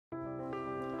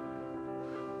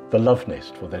The Love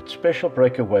Nest, for that special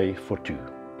breakaway for two.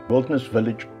 Wilderness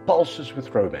Village pulses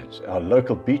with romance. Our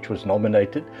local beach was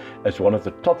nominated as one of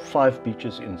the top 5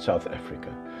 beaches in South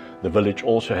Africa. The village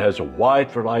also has a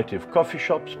wide variety of coffee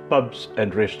shops, pubs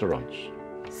and restaurants.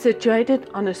 Situated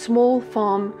on a small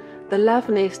farm, the Love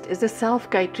Nest is a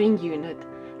self-catering unit,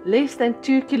 less than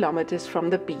 2 kilometers from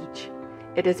the beach.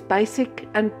 It is basic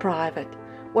and private.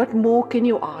 What more can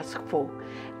you ask for?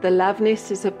 The Love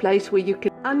Nest is a place where you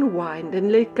can unwind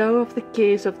and let go of the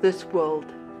cares of this world.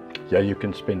 Here you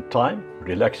can spend time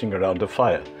relaxing around a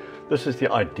fire. This is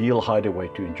the ideal hideaway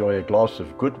to enjoy a glass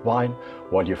of good wine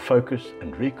while you focus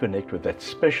and reconnect with that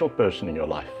special person in your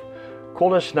life.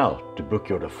 Call us now to book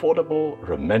your affordable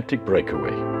romantic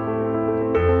breakaway.